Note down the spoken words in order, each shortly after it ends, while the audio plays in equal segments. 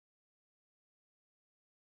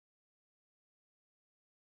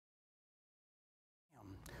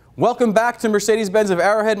Welcome back to Mercedes-Benz of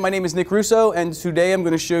Arrowhead. My name is Nick Russo, and today I'm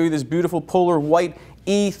going to show you this beautiful polar white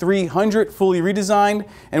E300 fully redesigned.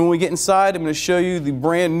 And when we get inside, I'm going to show you the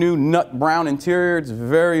brand new nut brown interior. It's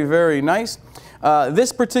very, very nice.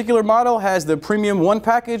 This particular model has the Premium 1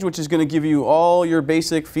 package, which is going to give you all your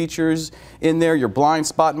basic features in there, your blind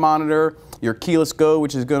spot monitor, your keyless go,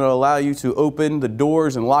 which is going to allow you to open the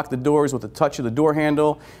doors and lock the doors with the touch of the door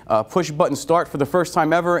handle, push button start for the first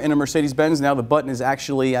time ever in a Mercedes-Benz. Now the button is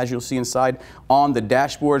actually, as you'll see inside, on the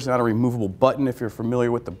dashboard. It's not a removable button if you're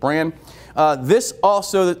familiar with the brand. This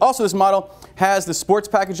model has the sports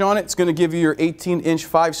package on it. It's going to give you your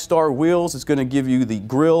 18-inch 5-star wheels. It's going to give you the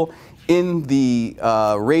grille in the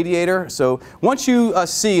radiator. So once you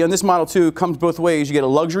see on this model too, it comes both ways. You get a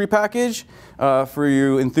luxury package for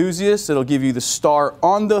you enthusiasts. It'll give you the star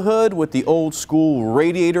on the hood with the old school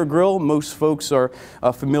radiator grille. Most folks are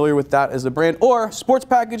familiar with that as a brand. Or sports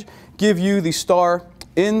package, give you the star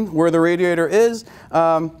in where the radiator is.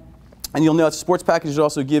 And you'll note sports packages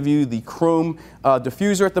also give you the chrome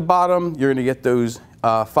diffuser at the bottom. You're going to get those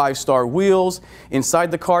 5-star wheels. Inside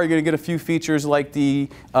the car, you're going to get a few features like the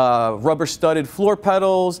rubber-studded floor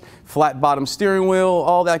pedals, flat bottom steering wheel,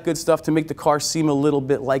 all that good stuff to make the car seem a little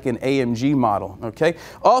bit like an AMG model. Okay.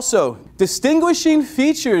 Also, distinguishing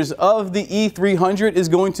features of the E300 is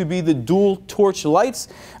going to be the dual torch lights.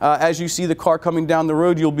 As you see the car coming down the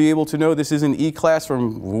road, you'll be able to know this is an E-Class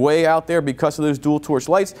from way out there because of those dual torch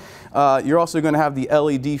lights. You're also going to have the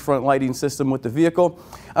LED front lighting system with the vehicle.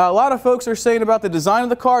 A lot of folks are saying about the design of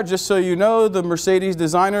the car. Just so you know, the Mercedes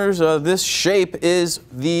designers, this shape is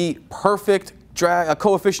the perfect drag,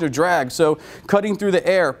 coefficient of drag. So cutting through the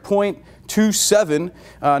air, 0.27.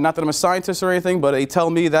 Not that I'm a scientist or anything, but they tell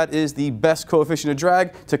me that is the best coefficient of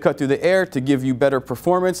drag to cut through the air, to give you better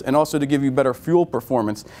performance, and also to give you better fuel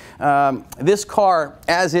performance. This car,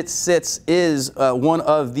 as it sits, is one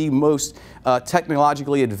of the most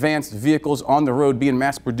technologically advanced vehicles on the road being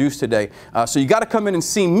mass produced today. So you got to come in and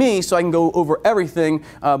see me so I can go over everything,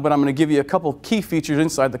 but I'm going to give you a couple key features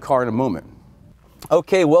inside the car in a moment.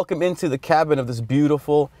 Okay, welcome into the cabin of this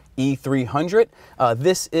beautiful E300.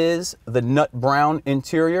 This is the nut brown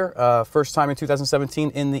interior, first time in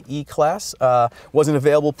 2017 in the E-Class. Wasn't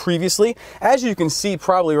available previously. As you can see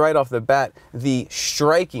probably right off the bat, the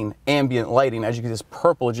striking ambient lighting, as you can see, this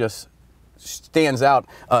purple just stands out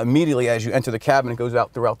immediately as you enter the cabin. It goes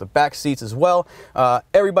out throughout the back seats as well.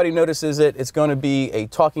 Everybody notices it. It's going to be a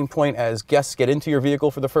talking point as guests get into your vehicle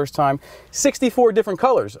for the first time. 64 different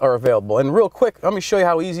colors are available. And real quick, let me show you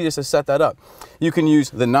how easy it is to set that up. You can use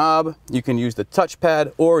the knob, you can use the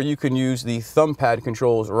touchpad, or you can use the thumb pad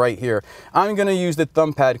controls right here. I'm going to use the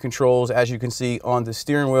thumb pad controls. As you can see on the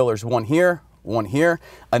steering wheel, there's one here, one here.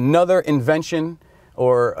 Another invention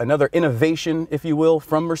or another innovation, if you will,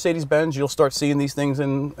 from Mercedes-Benz. You'll start seeing these things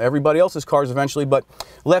in everybody else's cars eventually, but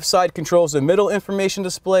left side controls the middle information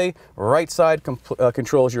display, right side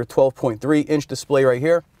controls your 12.3-inch display right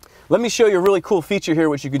here. Let me show you a really cool feature here,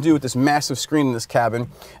 which you can do with this massive screen in this cabin.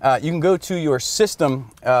 You can go to your system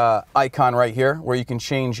icon right here, where you can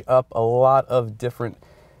change up a lot of different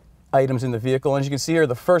items in the vehicle. And as you can see here,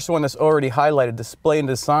 the first one that's already highlighted, display and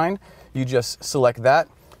design, you just select that.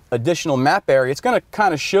 Additional map area, it's going to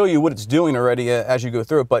kind of show you what it's doing already as you go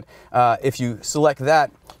through it, but if you select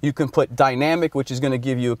that, you can put dynamic, which is going to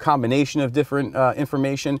give you a combination of different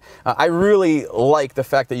information. I really like the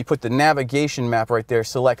fact that you put the navigation map right there,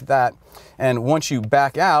 select that, and once you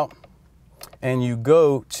back out and you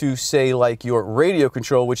go to, say, like your radio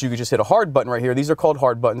control, which you could just hit a hard button right here. These are called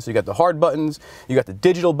hard buttons. So you got the hard buttons, you got the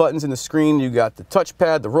digital buttons in the screen, you got the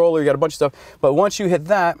touchpad, the roller, you got a bunch of stuff, but once you hit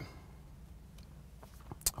that,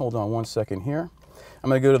 hold on one second here. I'm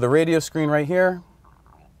going to go to the radio screen right here.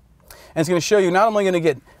 And it's going to show you, not only going to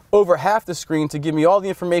get over half the screen to give me all the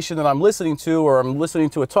information that I'm listening to, or I'm listening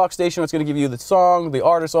to a talk station, it's going to give you the song, the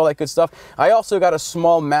artist, all that good stuff. I also got a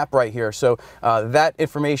small map right here. So that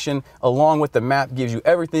information along with the map gives you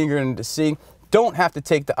everything you're going to see. Don't have to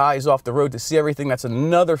take the eyes off the road to see everything. That's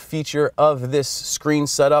another feature of this screen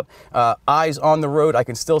setup. Eyes on the road, I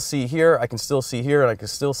can still see here, I can still see here, and I can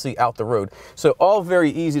still see out the road. So all very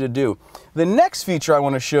easy to do. The next feature I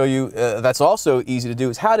want to show you that's also easy to do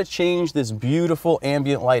is how to change this beautiful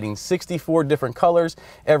ambient lighting. 64 different colors.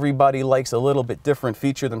 Everybody likes a little bit different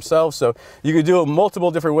feature themselves. So you can do it multiple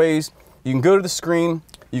different ways. You can go to the screen.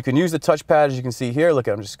 You can use the touchpad, as you can see here. Look,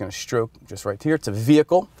 I'm just going to stroke just right here. It's a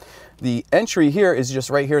vehicle. The entry here is just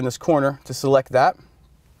right here in this corner to select that.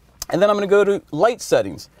 And then I'm going to go to light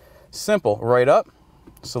settings. Simple, right up,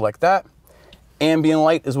 select that. Ambient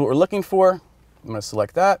light is what we're looking for. I'm going to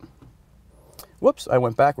select that. Whoops, I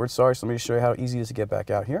went backwards, sorry. So let me show you how easy it is to get back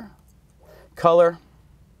out here. Color,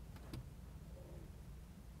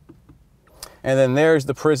 And then there's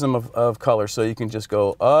the prism of color. So you can just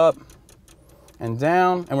go up and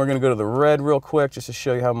down. And we're going to go to the red real quick just to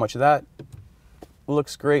show you how much that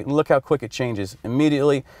looks great. And look how quick it changes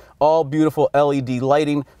immediately. All beautiful LED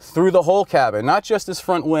lighting through the whole cabin, not just this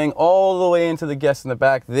front wing, all the way into the guests in the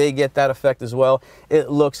back. They get that effect as well.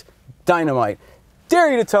 It looks dynamite.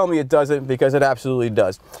 Dare you to tell me it doesn't, because it absolutely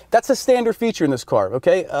does. That's a standard feature in this car,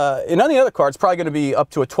 okay? In any other car, it's probably going to be up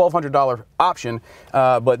to a $1,200 option,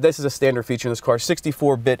 but this is a standard feature in this car.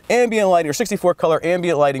 64-bit ambient lighting, or 64-color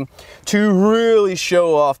ambient lighting, to really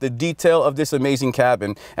show off the detail of this amazing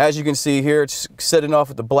cabin. As you can see here, it's setting off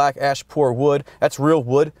with the black ash pour wood. That's real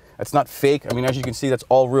wood. That's not fake. I mean, as you can see, that's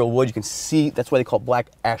all real wood. You can see, that's why they call it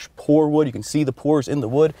black ash pour wood. You can see the pores in the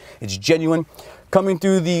wood. It's genuine. Coming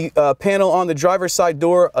through the panel on the driver's side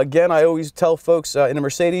door, again, I always tell folks in a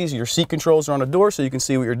Mercedes, your seat controls are on the door so you can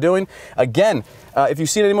see what you're doing. Again, if you've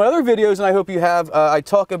seen any of my other videos, and I hope you have, I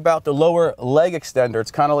talk about the lower leg extender.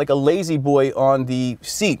 It's kind of like a lazy boy on the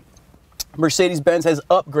seat. Mercedes-Benz has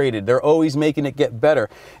upgraded. They're always making it get better.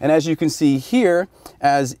 And as you can see here,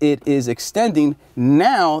 as it is extending,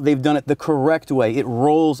 now they've done it the correct way. It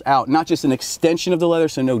rolls out, not just an extension of the leather,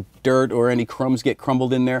 so no dirt or any crumbs get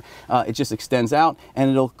crumbled in there. It just extends out and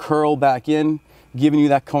it'll curl back in, giving you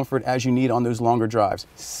that comfort as you need on those longer drives.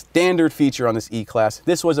 Standard feature on this E-Class.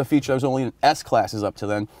 This was a feature that was only in S-Classes up to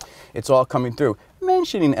then. It's all coming through.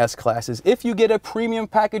 Mentioning S-Classes, if you get a premium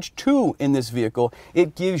package 2 in this vehicle,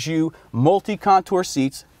 it gives you multi-contour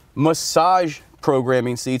seats, massage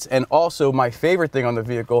programming seats, and also my favorite thing on the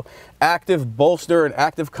vehicle, active bolster and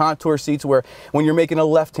active contour seats, where when you're making a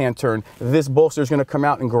left-hand turn, this bolster is going to come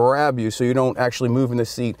out and grab you so you don't actually move in the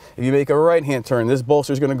seat. If you make a right-hand turn, this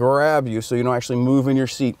bolster is going to grab you so you don't actually move in your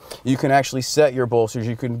seat. You can actually set your bolsters.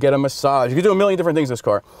 You can get a massage. You can do a million different things in this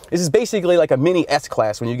car. This is basically like a mini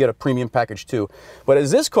S-Class when you get a premium package 2. But as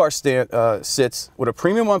this car sits with a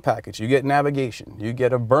premium 1 package, you get navigation, you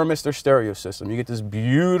get a BURMESTER stereo system, you get this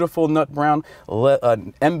beautiful nut brown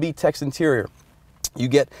MB Tex interior. You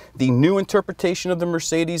get the new interpretation of the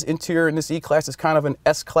Mercedes interior in this E-Class. It's kind of an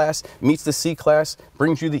S-Class meets the C-Class,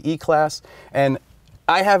 brings you the E-Class. And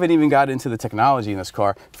I haven't even got into the technology in this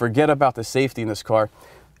car. Forget about the safety in this car.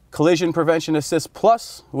 Collision Prevention Assist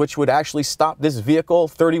Plus, which would actually stop this vehicle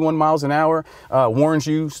 31 miles an hour, warns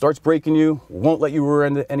you, starts braking you, won't let you rear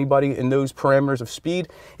end anybody in those parameters of speed,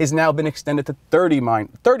 has now been extended to 39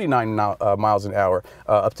 miles an hour,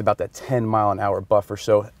 up to about that 10 mile an hour buffer.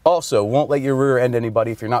 So also won't let you rear end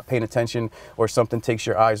anybody if you're not paying attention or something takes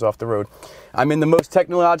your eyes off the road. I'm in the most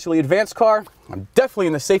technologically advanced car. I'm definitely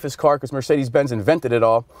in the safest car because Mercedes-Benz invented it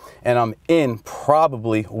all. And I'm in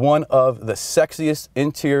probably one of the sexiest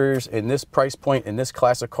interiors in this price point, in this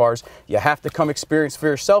class of cars. You have to come experience for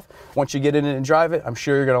yourself. Once you get in it and drive it, I'm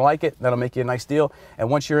sure you're going to like it. That'll make you a nice deal. And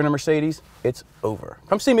once you're in a Mercedes, it's over.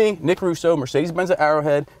 Come see me, Nick Russo, Mercedes-Benz at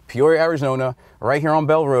Arrowhead, Peoria, Arizona, right here on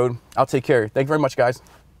Bell Road. I'll take care of you. Thank you very much, guys.